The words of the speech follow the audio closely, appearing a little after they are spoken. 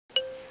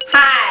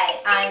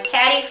I'm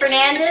Patty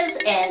Fernandez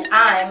and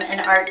I'm an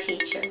art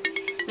teacher.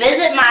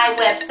 Visit my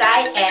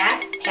website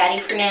at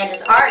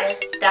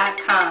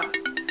pattyfernandezartist.com.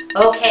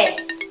 Okay,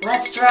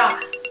 let's draw.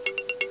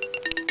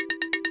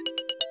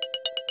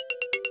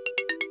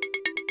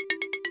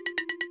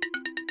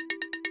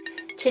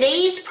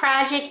 Today's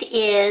project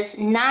is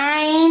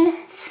 9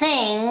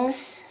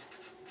 things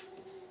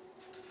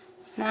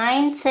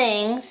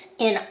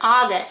in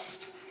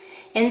August.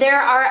 And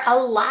there are a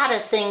lot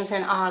of things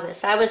in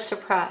August. I was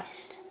surprised.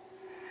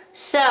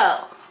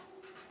 So,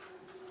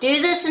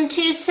 do this in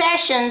 2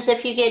 sessions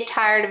if you get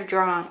tired of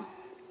drawing.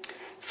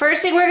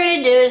 First thing we're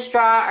going to do is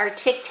draw our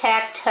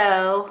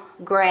tic-tac-toe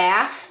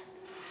graph,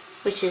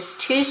 which is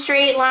 2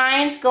 straight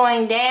lines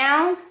going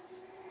down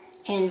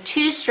and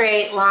 2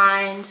 straight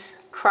lines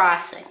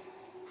crossing.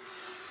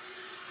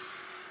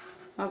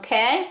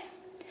 Okay?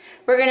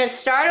 We're going to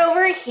start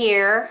over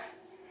here.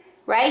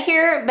 Right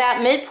here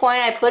about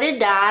midpoint I put a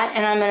dot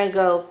and I'm going to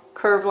go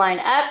curve line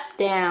up,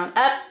 down,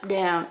 up,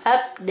 down,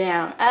 up,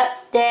 down,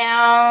 up,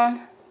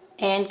 down,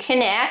 and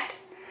connect.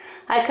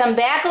 I come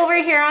back over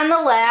here on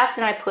the left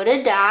and I put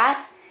a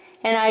dot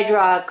and I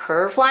draw a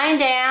curve line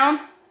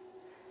down,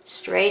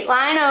 straight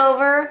line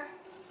over,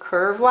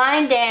 curve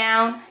line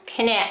down,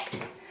 connect.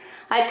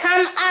 I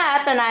come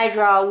up and I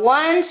draw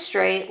 1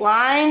 straight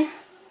line,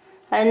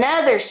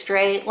 another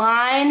straight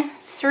line,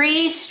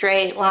 3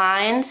 straight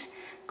lines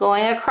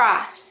going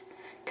across.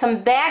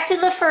 Come back to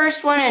the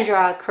first one and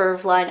draw a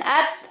curved line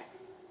up,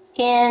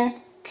 in,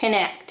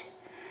 connect.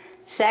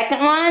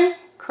 Second one,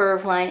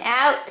 curved line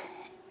out,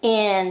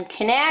 in,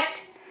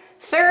 connect.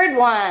 Third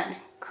one,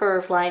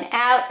 curved line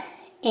out,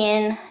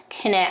 in,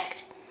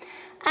 connect.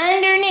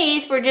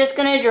 Underneath, we're just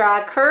going to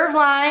draw a curved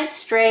line,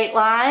 straight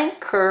line,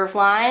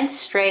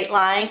 straight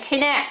line,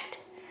 connect.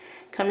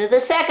 Come to the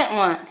second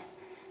one.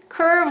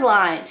 Curved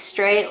line,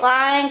 straight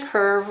line,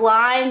 curved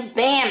line,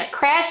 bam, it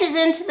crashes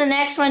into the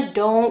next one,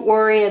 don't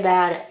worry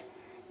about it.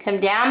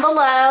 Come down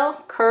below,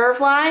 curved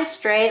line,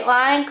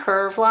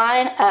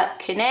 up,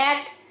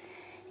 connect,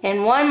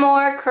 and one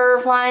more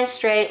curved line,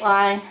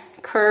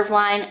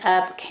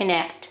 up,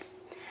 connect.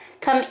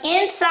 Come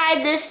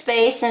inside this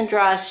space and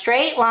draw a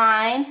straight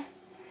line,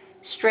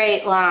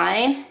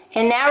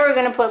 and now we're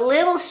going to put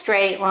little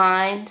straight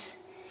lines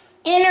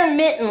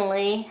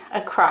intermittently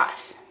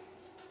across.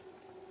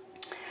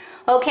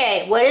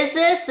 Okay, what is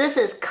this? This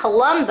is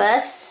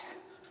Columbus,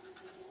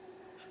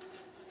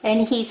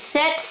 and he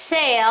set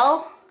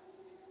sail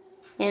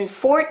in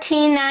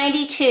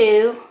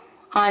 1492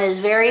 on his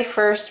very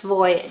first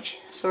voyage.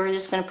 So we're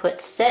just going to put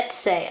set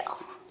sail.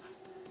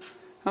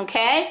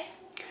 Okay?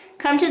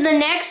 Come to the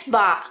next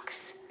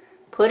box.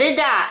 Put a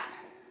dot.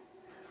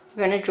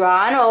 We're going to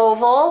draw an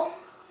oval,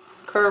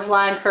 curved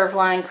line,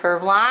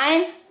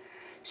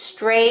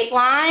 straight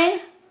line,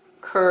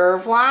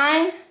 curved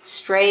line,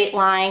 straight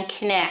line,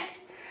 connect.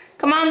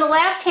 Come on the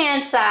left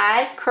hand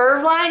side,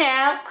 curved line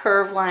out,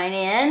 curved line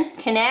in,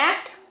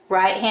 connect.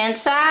 Right hand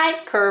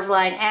side, curved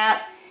line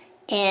out,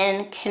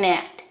 in,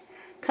 connect.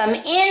 Come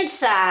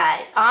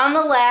inside, on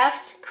the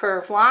left,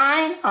 curved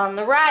line, on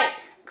the right,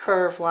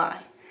 curved line.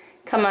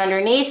 Come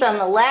underneath on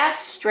the left,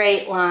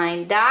 straight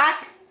line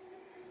dot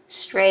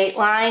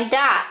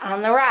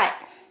on the right.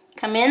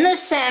 Come in the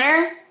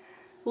center,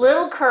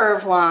 little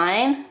curved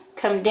line,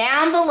 come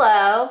down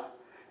below,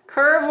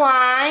 curved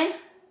line,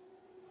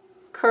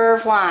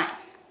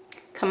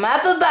 come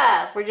up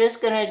above. We're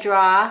just going to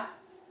draw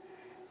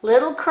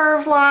little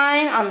curved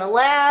line on the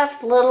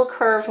left, little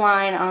curved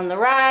line on the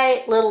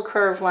right, little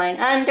curved line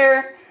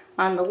under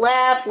on the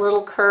left,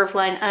 little curved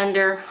line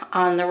under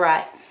on the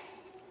right.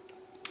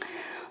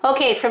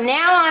 Okay, from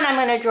now on I'm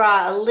going to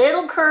draw a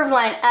little curved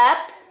line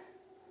up,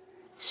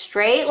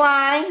 straight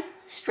line,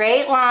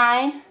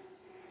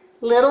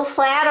 little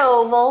flat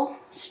oval,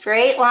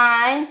 straight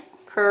line,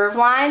 curved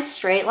line,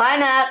 straight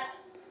line up,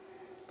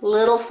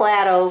 little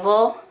flat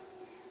oval,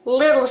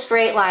 little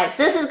straight lines.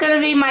 This is going to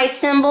be my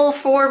symbol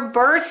for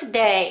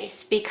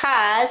birthdays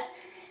because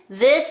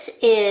this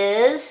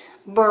is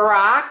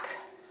Barack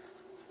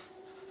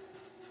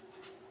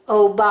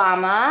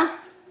Obama,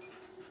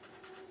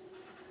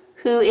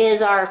 who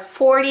is our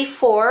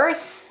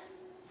 44th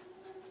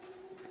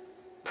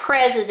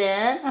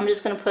president. I'm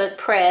just going to put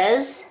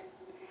Prez,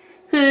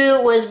 who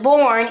was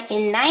born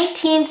in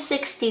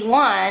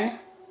 1961,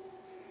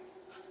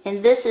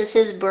 and this is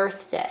his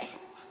birthday.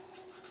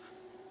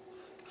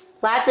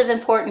 Lots of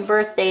important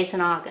birthdays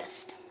in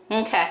August.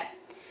 Okay.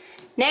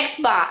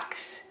 Next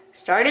box.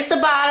 Start at the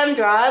bottom,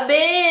 draw a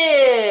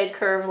big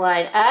curved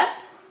line up,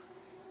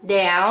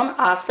 down,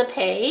 off the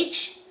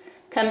page.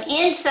 Come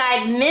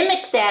inside,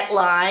 mimic that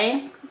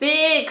line,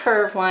 big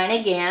curved line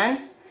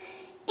again.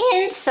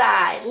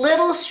 Inside,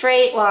 little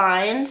straight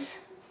lines,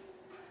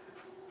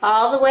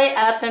 all the way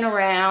up and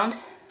around.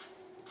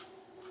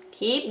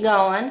 Keep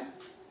going,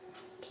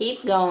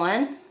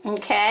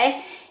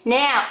 okay?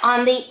 Now,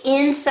 on the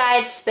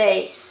inside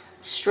space,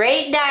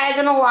 straight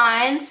diagonal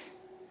lines,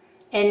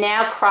 and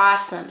now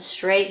cross them,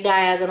 straight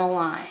diagonal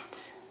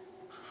lines.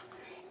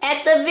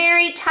 At the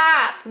very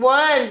top,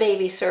 1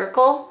 baby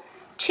circle,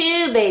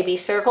 2 baby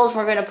circles.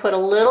 We're going to put a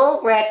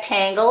little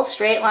rectangle,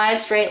 straight line,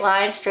 straight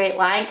line, straight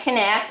line,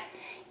 connect.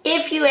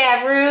 If you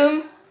have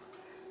room,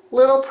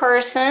 little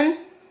person,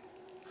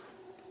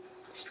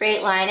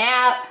 straight line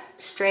out,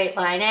 straight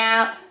line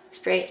out,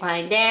 straight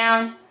line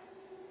down.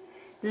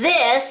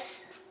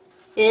 This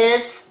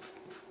is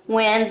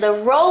when the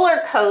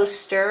roller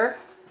coaster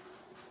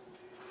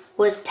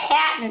was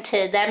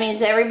patented. That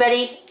means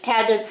everybody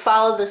had to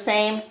follow the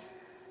same,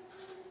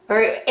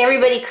 or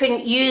everybody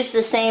couldn't use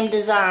the same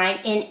design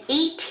in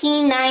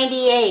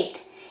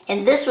 1898.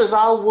 And this was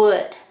all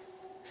wood.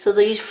 So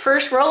these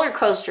first roller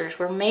coasters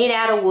were made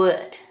out of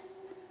wood.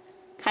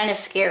 Kind of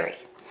scary.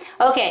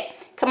 Okay,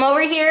 come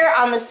over here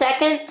on the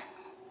second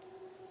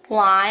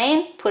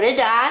line, put a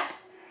dot,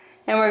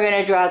 and we're going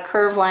to draw a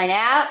curved line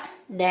out,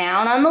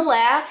 down on the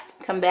left,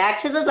 come back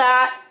to the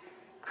dot,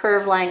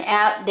 curved line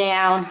out,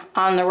 down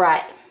on the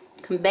right.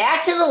 Come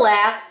back to the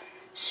left,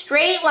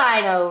 straight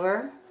line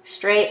over,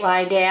 straight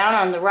line down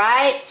on the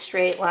right,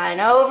 straight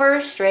line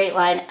over, straight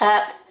line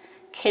up,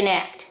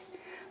 connect.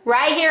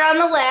 Right here on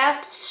the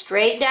left,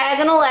 straight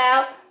diagonal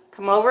out,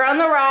 come over on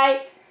the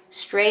right,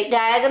 straight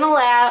diagonal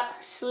out,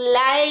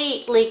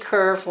 slightly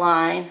curved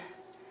line,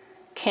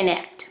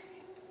 connect.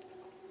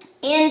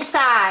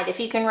 Inside, if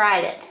you can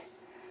write it,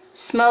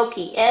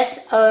 Smoky,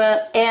 S-O-M-O-K-E-Y.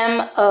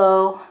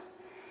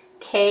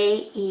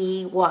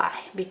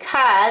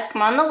 Because,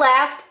 come on the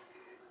left,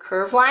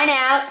 curved line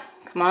out,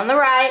 come on the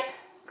right,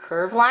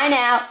 curved line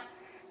out,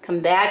 come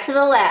back to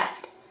the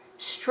left,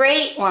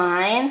 straight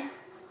line,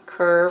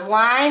 curved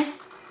line,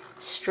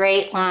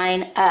 straight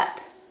line up.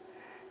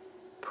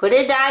 Put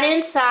a dot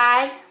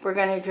inside. We're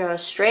going to draw a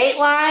straight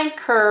line,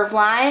 curved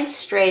line,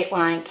 straight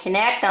line.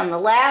 Connect on the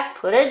left,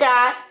 put a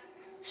dot,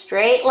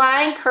 straight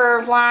line,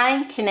 curved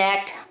line,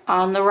 connect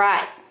on the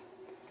right.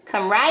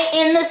 Come right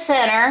in the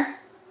center.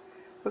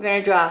 We're going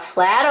to draw a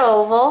flat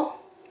oval.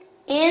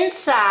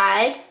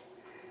 Inside,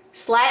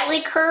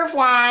 slightly curved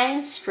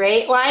line,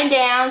 straight line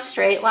down,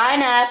 straight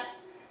line up,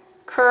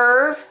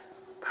 curve,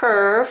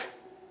 curve.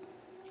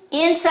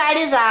 Inside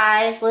his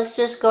eyes, let's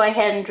just go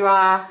ahead and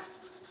draw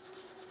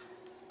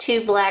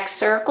 2 black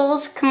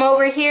circles. Come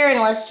over here and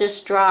let's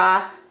just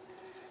draw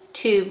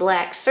 2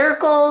 black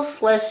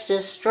circles. Let's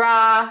just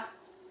draw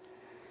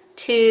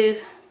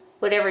 2,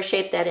 whatever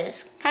shape that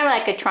is, kind of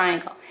like a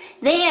triangle.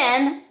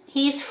 Then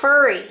he's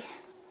furry.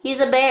 He's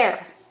a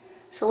bear.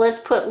 So let's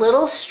put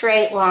little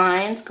straight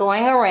lines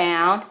going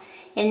around.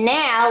 And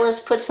now let's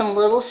put some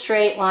little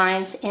straight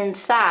lines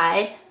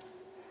inside,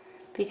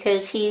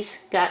 because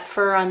he's got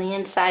fur on the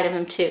inside of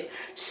him too.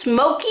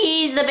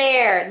 Smokey the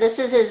Bear. This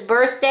is his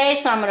birthday,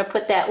 so I'm going to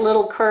put that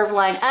little curved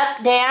line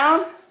up,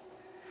 down,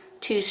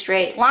 2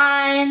 straight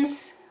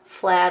lines,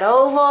 flat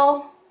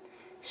oval,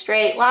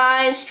 straight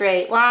line,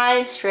 straight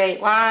line, straight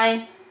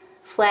line,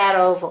 flat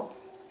oval.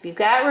 If you've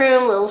got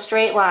room, little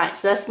straight lines.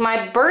 That's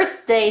my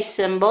birthday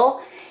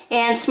symbol.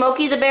 And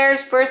Smokey the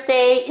Bear's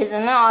birthday is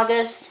in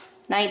August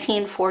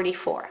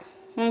 1944.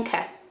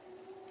 Okay.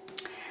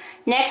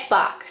 Next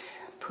box.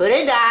 Put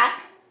a dot,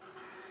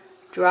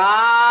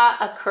 draw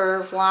a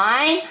curved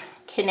line,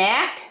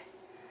 connect.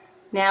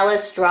 Now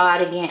let's draw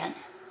it again,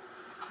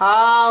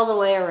 all the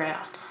way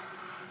around.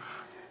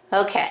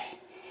 Okay,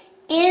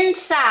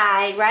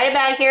 inside, right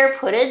about here,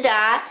 put a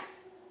dot,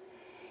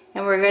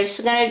 and we're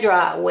just going to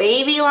draw a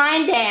wavy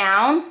line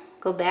down,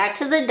 go back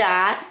to the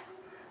dot,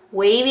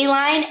 wavy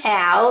line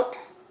out,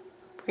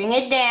 bring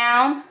it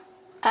down,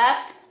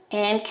 up,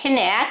 and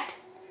connect.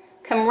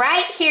 Come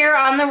right here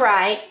on the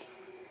right,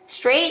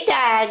 straight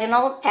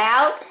diagonal,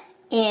 out,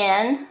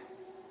 in,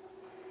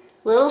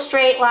 little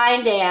straight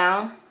line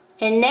down,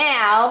 and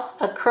now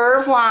a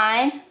curved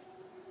line,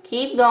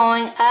 keep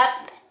going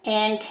up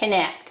and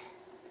connect.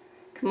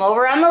 Come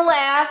over on the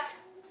left,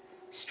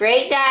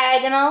 straight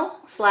diagonal,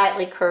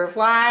 slightly curved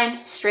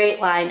line, straight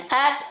line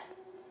up,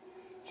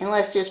 and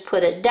let's just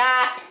put a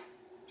dot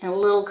and a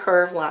little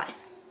curved line.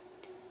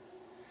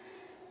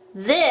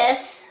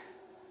 This,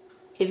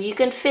 if you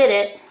can fit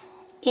it,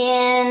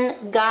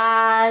 in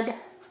God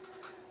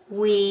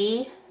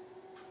we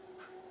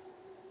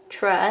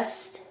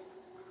trust.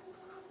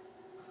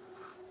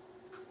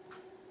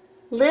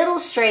 Little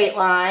straight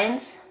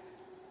lines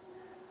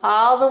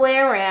all the way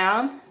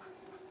around.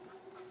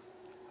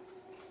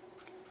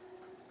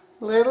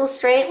 Little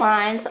straight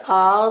lines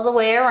all the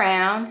way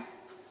around.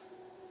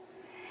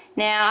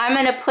 Now I'm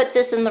going to put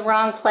this in the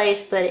wrong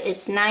place, but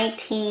it's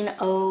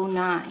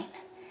 1909.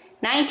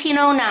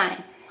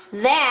 1909.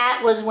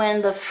 That was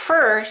when the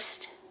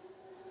first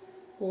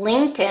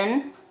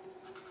Lincoln,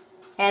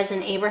 as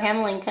in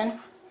Abraham Lincoln,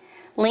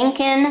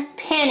 Lincoln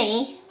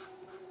penny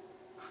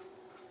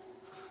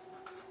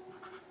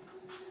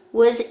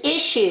was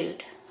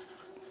issued.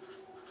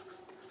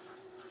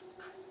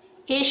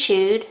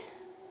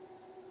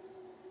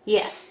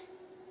 Yes.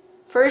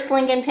 First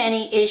Lincoln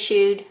penny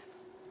issued,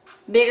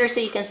 bigger so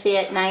you can see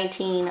it,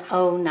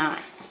 1909.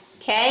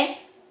 Okay?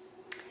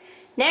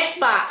 Next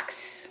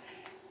box.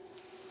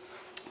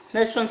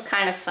 This one's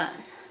kind of fun.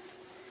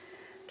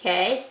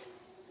 Okay?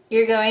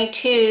 You're going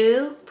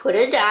to put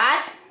a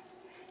dot,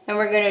 And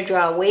we're going to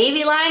draw a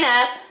wavy line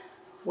up,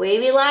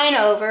 wavy line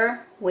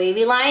over,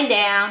 wavy line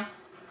down,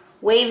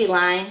 wavy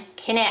line,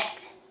 connect.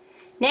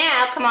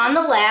 Now come on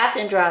the left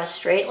and draw a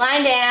straight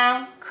line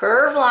down,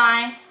 curved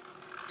line,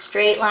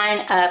 straight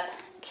line up,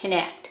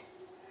 connect.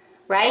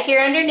 Right here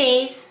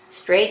underneath,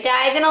 straight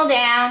diagonal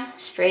down,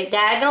 straight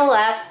diagonal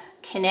up,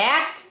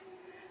 connect.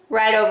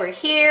 Right over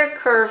here,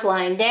 curved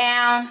line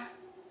down,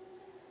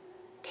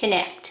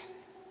 connect.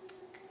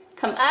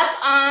 Come up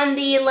on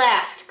the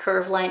left,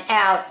 curved line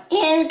out,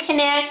 in,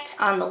 connect.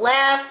 On the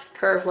left,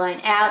 curved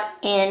line out,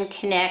 in,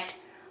 connect.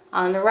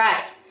 On the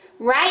right.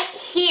 Right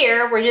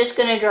here, we're just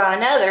going to draw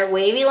another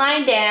wavy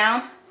line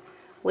down,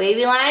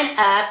 wavy line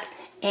up,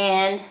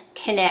 and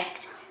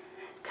connect.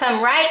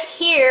 Come right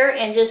here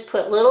and just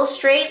put little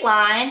straight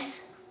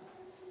lines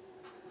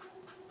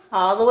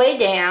all the way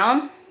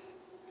down.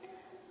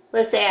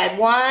 Let's add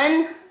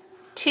 1,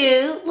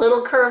 2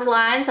 little curved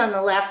lines on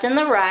the left and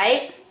the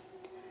right.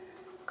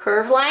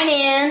 Curved line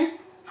in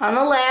on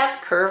the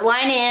left, curved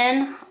line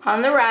in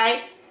on the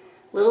right.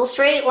 Little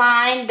straight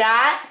line,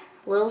 dot,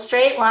 little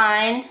straight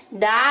line,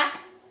 dot,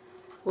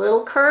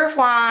 little curved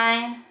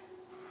line,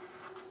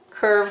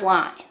 curved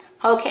line.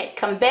 Okay,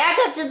 come back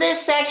up to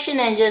this section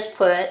and just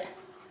put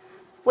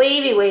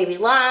wavy, wavy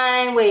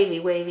line,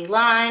 wavy, wavy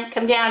line.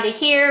 Come down to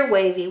here,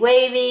 wavy,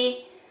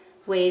 wavy,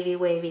 wavy,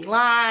 wavy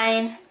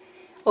line.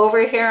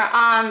 Over here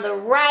on the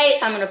right,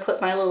 I'm going to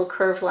put my little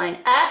curved line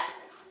up,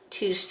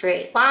 2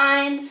 straight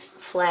lines,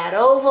 flat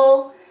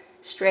oval,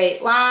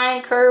 straight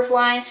line, curved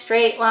line,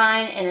 straight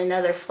line, and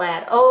another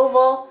flat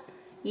oval.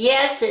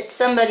 Yes, it's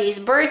somebody's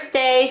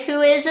birthday.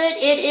 Who is it?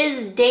 It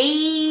is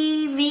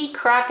Davy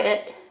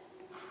Crockett.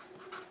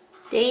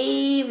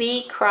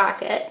 Davy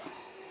Crockett.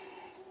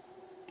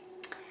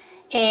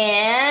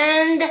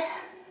 And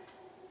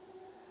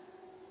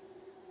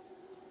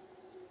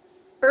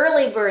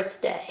early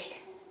birthday,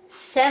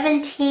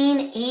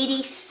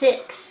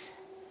 1786.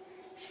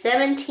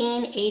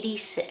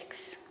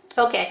 1786.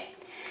 Okay,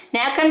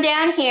 now come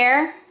down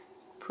here,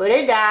 put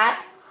a dot,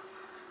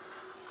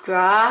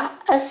 draw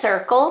a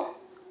circle,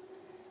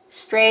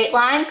 straight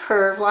line,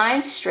 curved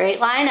line,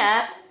 straight line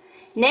up.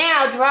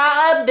 Now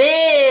draw a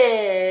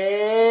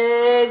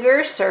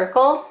bigger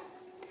circle,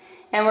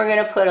 and we're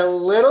going to put a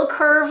little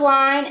curved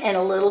line and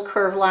a little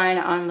curved line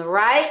on the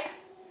right.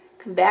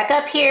 Come back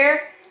up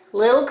here,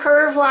 little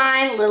curved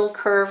line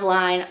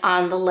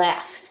on the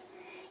left.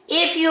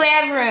 If you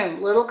have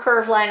room, little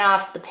curved line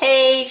off the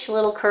page,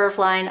 little curved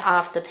line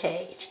off the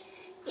page.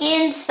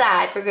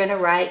 Inside, we're going to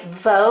write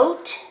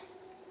vote.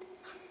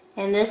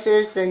 And this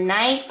is the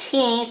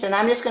 19th, and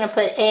I'm just going to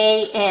put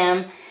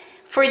AM.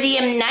 For the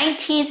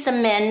 19th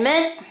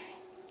Amendment,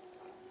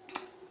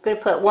 I'm going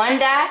to put 1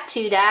 dot,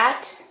 2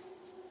 dots,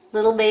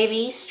 little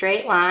baby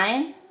straight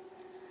line,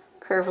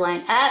 curved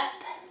line up,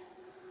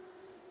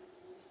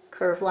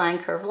 curved line,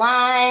 curved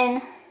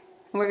line.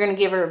 And we're going to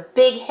give her a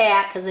big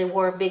hat because they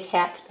wore big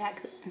hats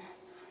back then.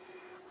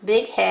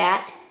 Big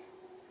hat,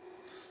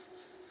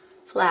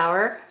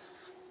 flower,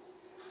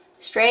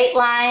 straight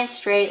line,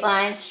 straight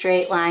line,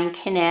 straight line,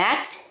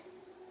 connect.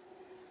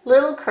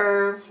 Little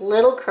curve,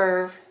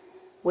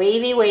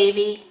 wavy,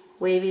 wavy,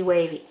 wavy,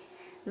 wavy.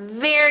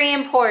 Very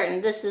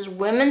important. This is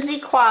women's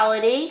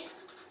equality.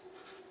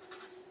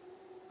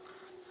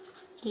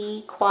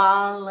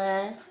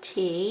 Equality.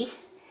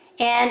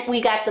 And we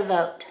got the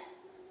vote.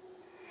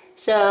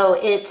 So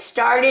it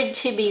started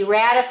to be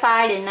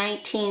ratified in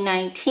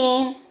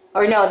 1919.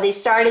 Or no, the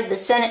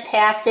Senate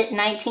passed it in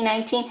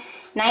 1919.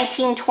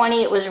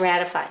 1920 it was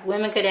ratified.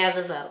 Women could have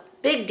the vote.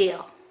 Big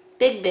deal.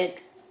 Big,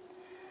 big.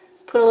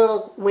 Put a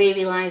little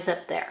wavy lines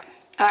up there.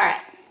 All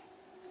right.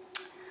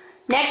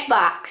 Next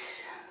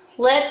box.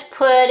 Let's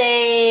put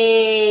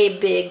a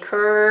big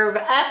curve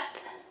up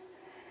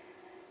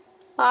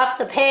off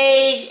the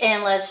page,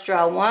 and let's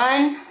draw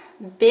one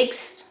big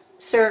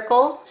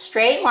circle,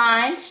 straight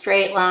line,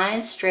 straight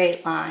line,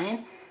 straight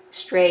line,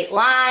 straight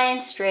line,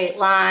 straight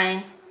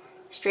line,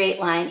 straight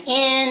line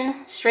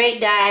in, straight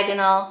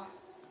diagonal,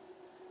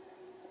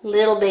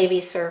 little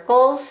baby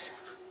circles,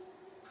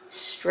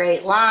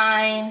 straight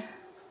line,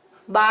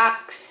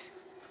 box,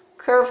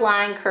 curved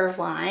line, curved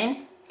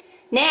line.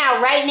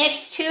 Now right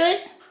next to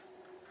it,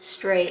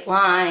 straight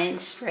line,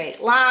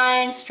 straight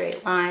line,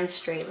 straight line,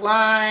 straight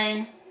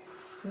line,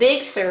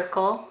 big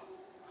circle,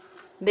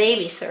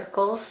 baby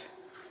circles.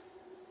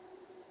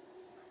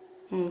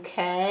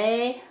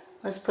 Okay,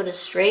 let's put a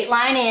straight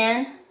line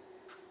in,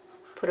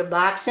 put a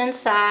box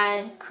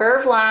inside,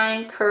 curved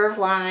line,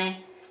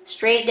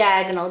 straight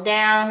diagonal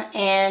down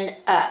and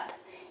up.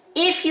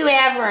 If you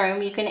have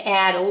room, you can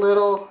add a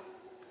little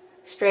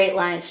straight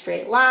line,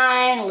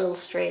 a little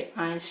straight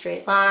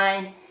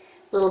line,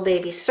 little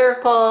baby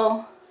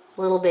circle,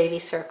 little baby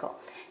circle.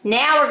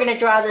 Now we're going to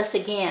draw this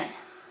again.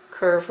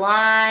 Curved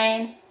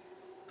line,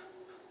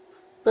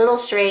 little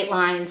straight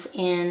lines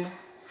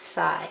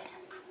inside.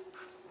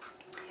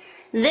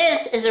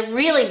 This is a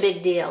really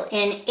big deal.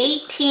 In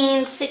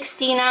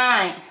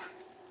 1869,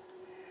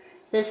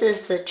 this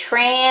is the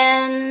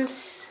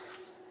Trans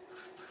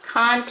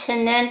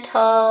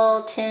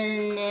Continental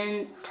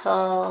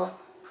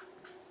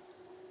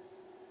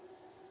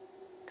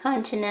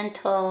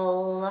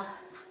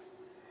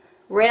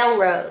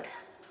Railroad,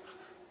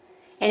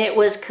 and it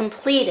was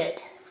completed.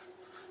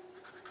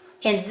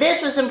 And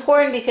this was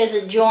important because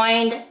it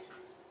joined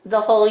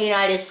the whole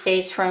United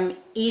States from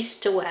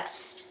east to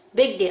west.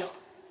 Big deal.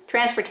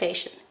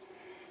 Transportation.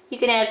 You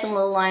can add some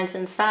little lines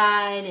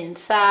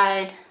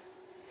inside.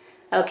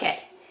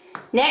 Okay,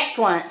 next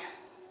one.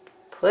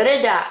 Put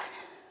a dot.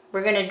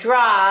 We're going to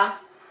draw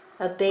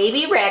a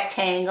baby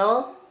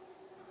rectangle.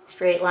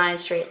 Straight line,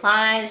 straight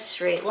line,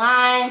 straight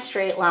line,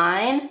 straight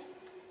line.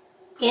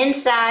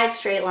 Inside,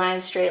 straight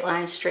line, straight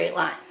line, straight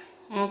line.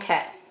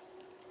 Okay.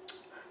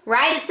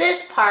 Right at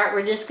this part,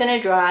 we're just going to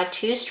draw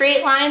 2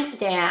 straight lines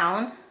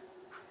down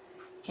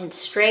and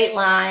straight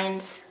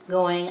lines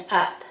going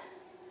up.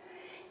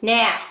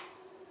 Now,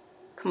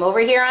 come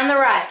over here on the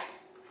right.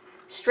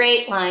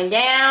 Straight line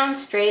down,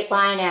 straight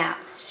line out.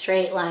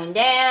 Straight line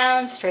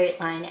down, straight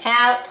line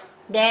out,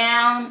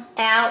 down,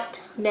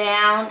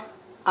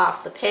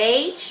 off the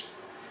page.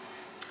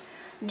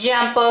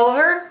 Jump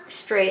over,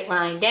 straight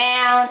line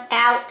down,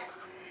 out,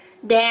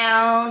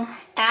 down,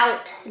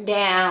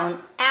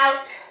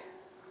 out,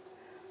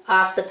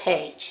 off the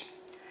page.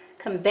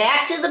 Come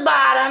back to the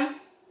bottom,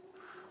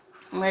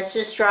 and let's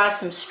just draw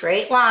some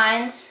straight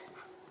lines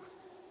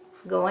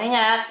going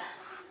up.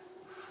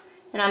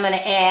 And I'm going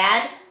to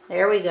add,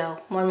 there we go,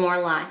 one more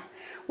line.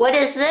 What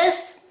is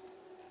this?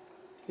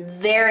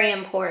 Very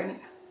important.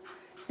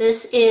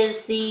 This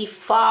is the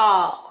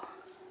fall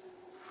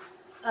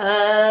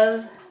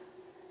of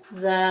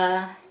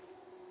the,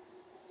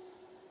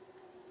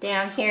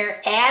 down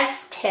here,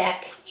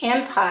 Aztec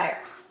Empire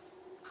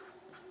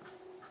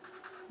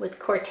with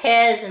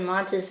Cortez and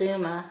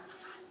Montezuma.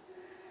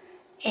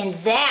 And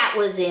that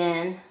was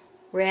in,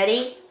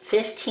 ready,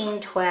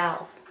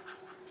 1512.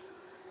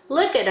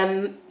 Look at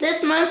them.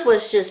 This month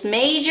was just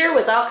major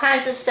with all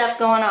kinds of stuff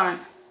going on.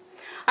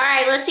 All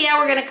right, let's see how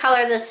we're going to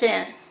color this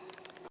in.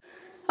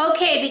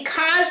 Okay,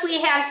 because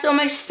we have so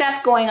much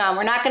stuff going on,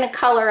 we're not going to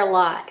color a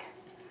lot.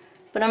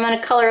 But I'm going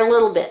to color a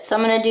little bit. So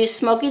I'm going to do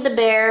Smokey the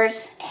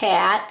Bear's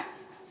hat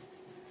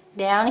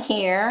down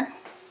here.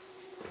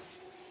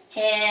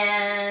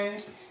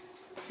 And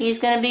he's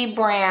going to be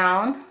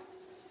brown.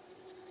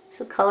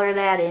 So color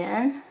that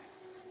in.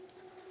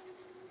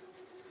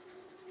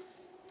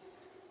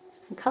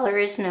 And color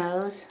his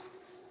nose.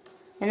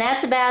 And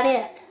that's about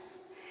it.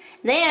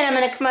 Then I'm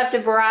going to come up to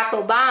Barack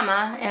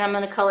Obama and I'm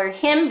going to color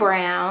him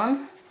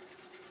brown.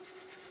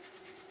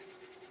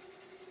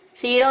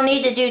 So you don't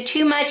need to do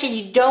too much, and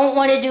you don't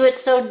want to do it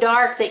so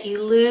dark that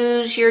you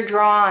lose your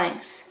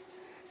drawings.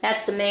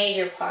 That's the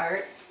major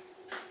part.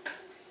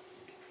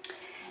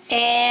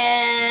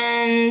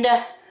 And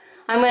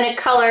I'm going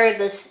to color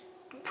this,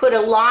 put a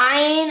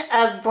line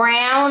of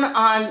brown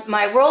on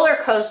my roller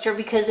coaster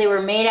because they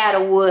were made out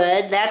of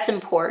wood. That's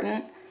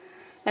important.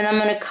 And I'm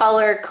going to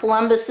color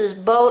Columbus's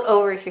boat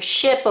over here,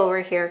 ship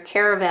over here,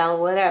 caravel,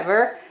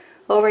 whatever,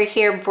 over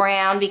here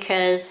brown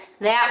because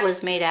that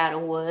was made out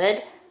of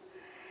wood.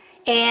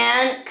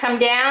 And come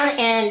down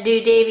and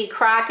do Davy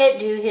Crockett,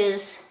 do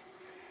his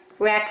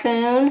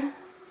raccoon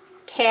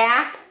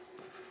cap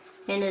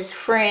and his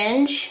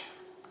fringe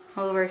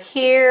over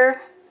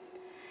here.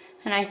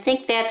 And I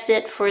think that's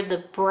it for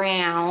the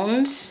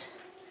browns.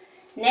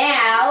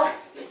 Now,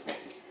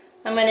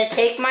 I'm going to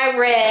take my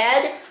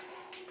red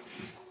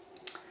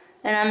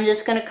and I'm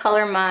just going to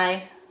color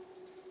my,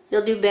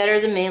 you'll do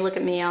better than me, look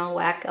at me all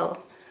wacko.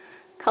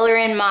 Color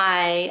in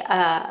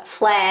my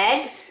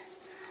flags.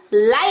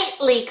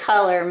 Lightly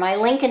color my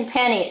Lincoln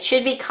penny. It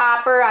should be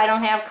copper. I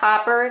don't have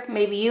copper.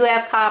 Maybe you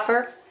have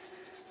copper.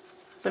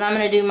 But I'm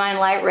going to do mine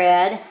light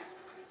red.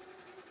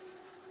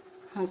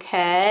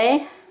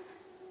 Okay.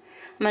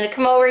 I'm going to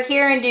come over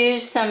here and do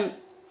some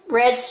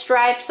red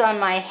stripes on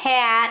my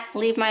hat.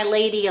 Leave my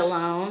lady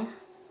alone.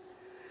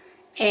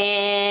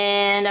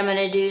 And I'm going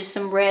to do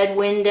some red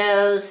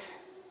windows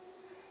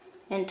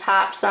and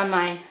tops on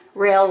my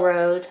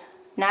railroad.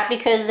 Not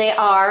because they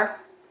are,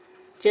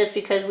 just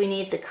because we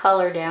need the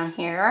color down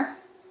here.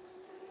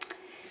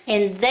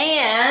 And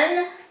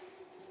then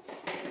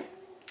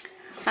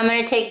I'm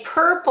going to take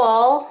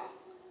purple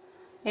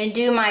and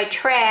do my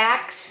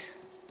tracks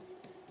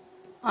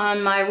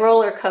on my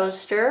roller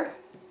coaster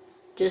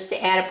just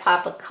to add a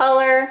pop of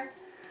color.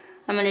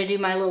 I'm going to do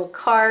my little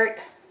cart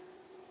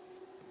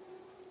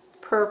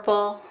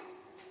purple.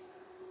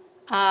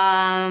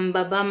 I'm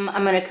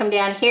going to come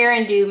down here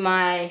and do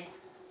my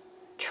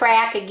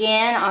track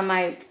again on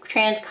my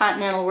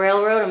Transcontinental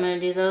Railroad. I'm going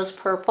to do those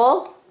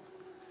purple.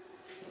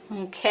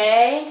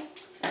 Okay.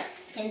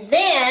 And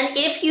then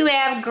if you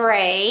have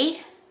gray,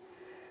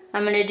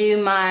 I'm going to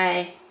do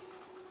my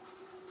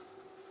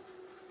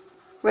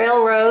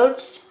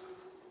railroad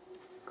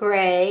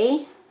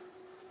gray.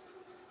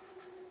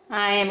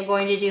 I am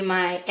going to do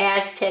my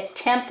Aztec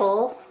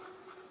Temple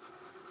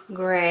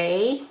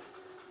gray.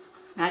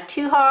 Not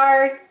too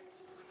hard.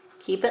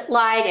 Keep it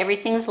light.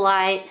 Everything's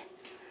light.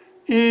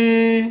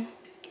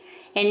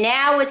 And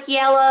now with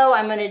yellow,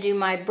 I'm going to do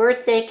my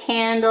birthday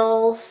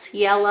candles.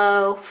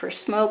 Yellow for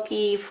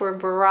Smokey, for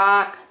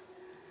Barack,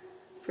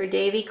 for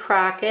Davy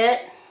Crockett.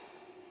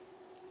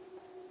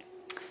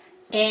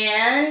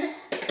 And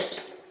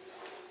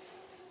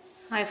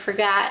I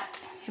forgot,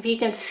 if you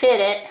can fit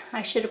it,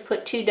 I should have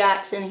put 2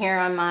 dots in here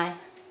on my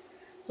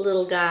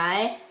little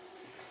guy.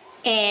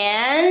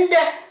 And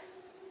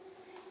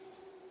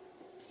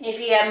if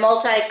you have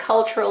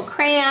multicultural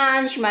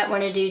crayons, you might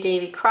want to do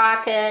Davy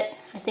Crockett.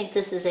 I think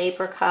this is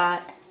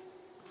apricot.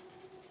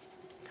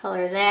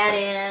 Color that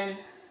in.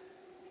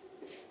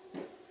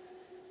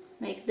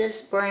 Make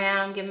this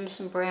brown, give him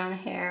some brown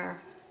hair.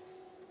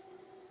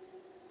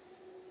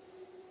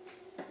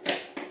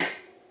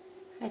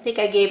 I think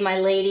I gave my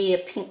lady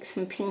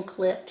some pink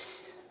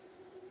lips.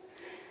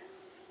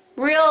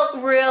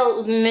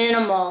 Real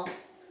minimal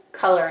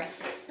coloring.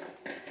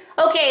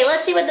 Okay,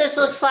 let's see what this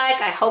looks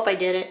like. I hope I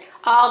did it.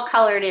 All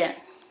colored in.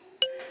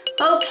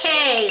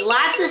 Okay,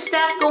 lots of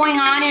stuff going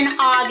on in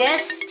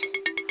August.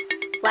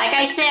 Like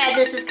I said,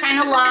 this is kind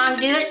of long.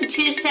 Do it in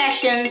 2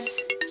 sessions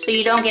so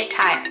you don't get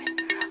tired.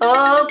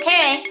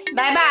 Okay,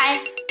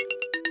 bye-bye.